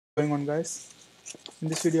Going on, guys? In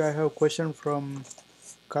this video I have a question from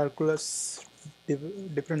calculus,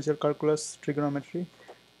 differential calculus, trigonometry,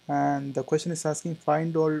 and the question is asking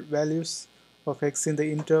find all values of x in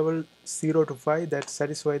the interval 0 to 5 that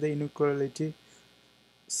satisfy the inequality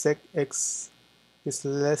sec x is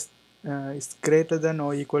greater than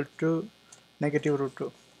or equal to negative root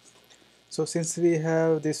 2. So since we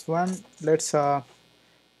have this one, let's to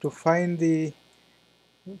find the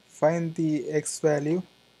x value,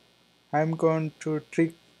 I'm going to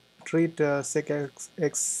treat sec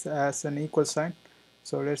x as an equal sign.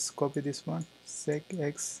 So let's copy this one. Sec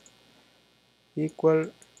x equal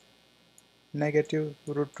negative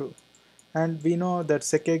root 2, and we know that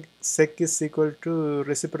sec is equal to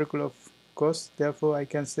reciprocal of cos. Therefore I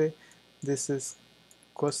can say this is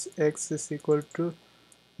cos x is equal to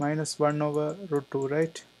minus 1 over root 2,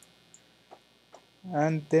 right?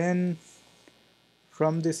 And then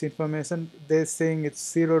from this information they're saying it's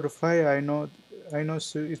 0 to 5. I know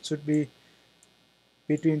so it should be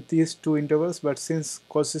between these two intervals, but since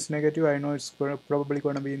cos is negative, I know it's probably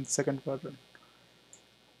going to be in second quadrant.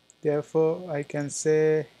 Therefore I can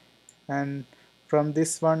say, and from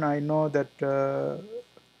this one I know that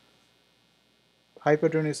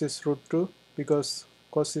hypotenuse is root 2 because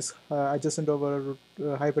cos is adjacent over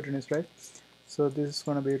hypotenuse, right? So this is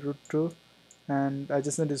going to be root 2 and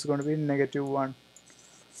adjacent is going to be negative 1.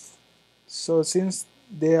 So since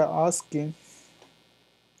they are asking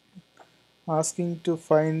to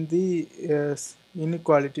find the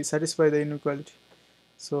inequality, satisfy the inequality,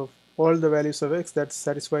 so all the values of x that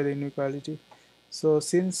satisfy the inequality. So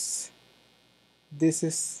since this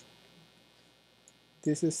is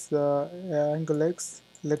angle x,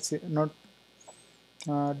 let's say not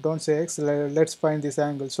don't say x, let's find this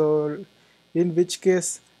angle. So in which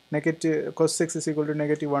case negative cos x is equal to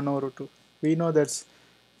negative 1 over root 2. We know that's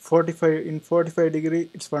 45 in 45 degree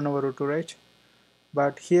it's 1 over root 2, right?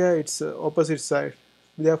 But here it's opposite side,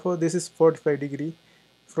 therefore this is 45 degree.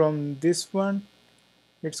 From this one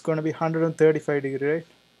it's going to be 135 degree, right?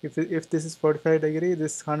 If this is 45 degree,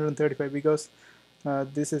 this is 135, because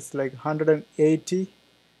this is like 180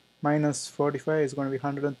 minus 45 is going to be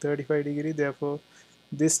 135 degree. Therefore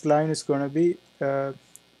this line is going to be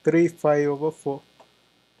 3 5 over 4.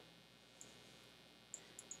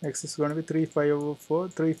 X is going to be 3 5 over 4.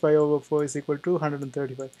 3 5 over 4 is equal to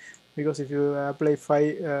 135, because if you apply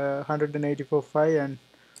 184 5 and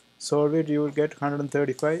solve it, you will get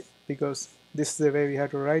 135, because this is the way we have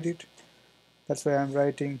to write it. That's why I'm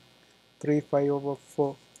writing 3 5 over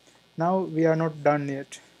 4. Now we are not done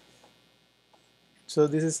yet. So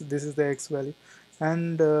this is the x value,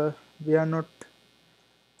 and we are not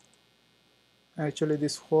actually,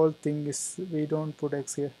 this whole thing is, we don't put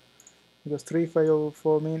x here, because 3 5 over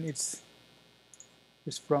 4 mean it's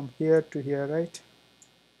from here to here, right?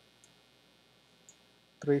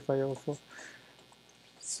 3 5 over 4.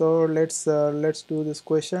 So let's do this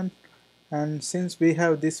question. And since we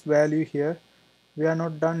have this value here, we are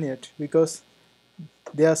not done yet, because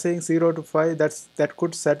they are saying 0 to 5, that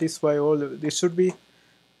could satisfy all this should be,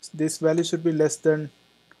 this value should be less than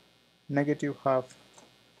negative half,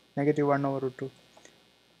 negative 1 over root 2.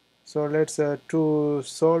 So let's to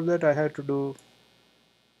solve that, I have to do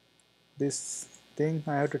this thing.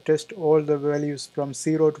 I have to test all the values from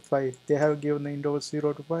 0 to 5. They have given the interval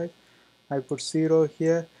 0 to 5. I put 0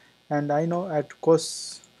 here, and I know at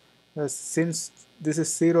cos, since this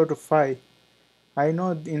is 0 to 5, I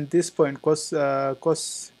know in this point cos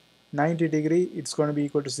 90 degree it's going to be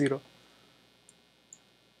equal to 0.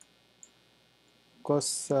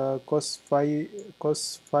 Cos 5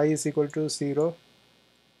 is equal to 0.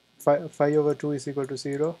 5 over 2 is equal to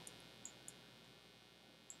 0.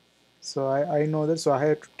 So I know that, so I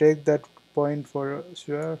have to take that point for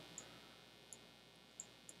sure.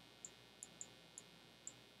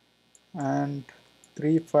 And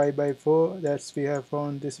 3 5 by 4, that's we have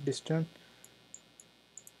found this distance,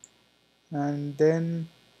 and then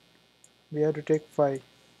we have to take 5.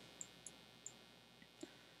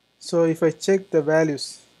 So if I check the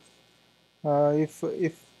values, if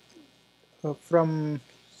from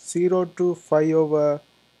 0 to 5 over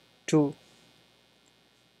 2,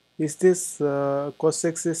 is this cos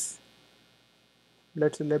x is,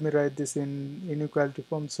 let me write this in inequality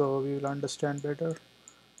form so we will understand better.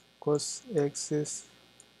 Cos x is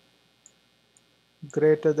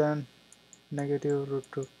greater than negative root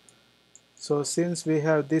 2. So since we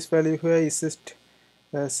have this value here, is it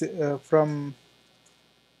from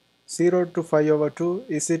 0 to 5 over 2,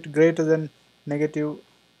 is it greater than negative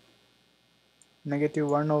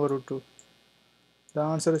 1 over root 2? The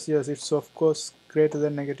answer is yes, it's of course greater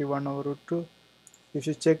than negative 1 over root 2. If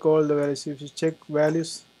you check all the values, if you check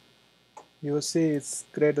values you see it's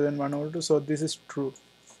greater than 1 over 2, so this is true.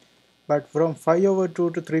 But from 5 over 2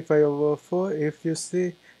 to 3 5 over 4, if you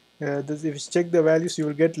see this, if you check the values, you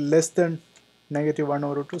will get less than negative 1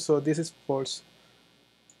 over 2, so this is false.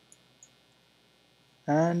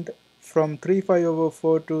 And from 3 5 over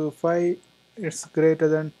 4 to 5, it's greater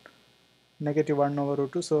than negative 1 over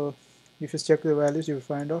 2, so if you check the values, you will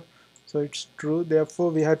find out, so it's true. Therefore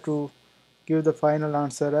we have to give the final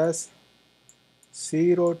answer as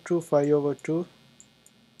 0 to 5 over 2.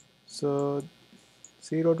 So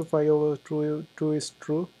 0 to 5 over 2 is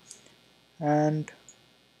true, and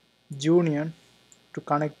union to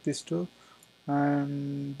connect these two,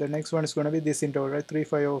 and the next one is going to be this interval, right? 3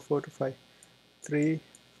 5 over 4 to 5, 3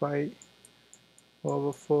 5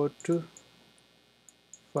 over 4 to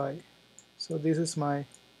 5. So this is my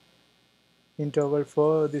interval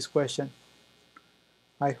for this question.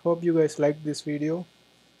 I hope you guys liked this video.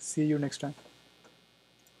 See you next time.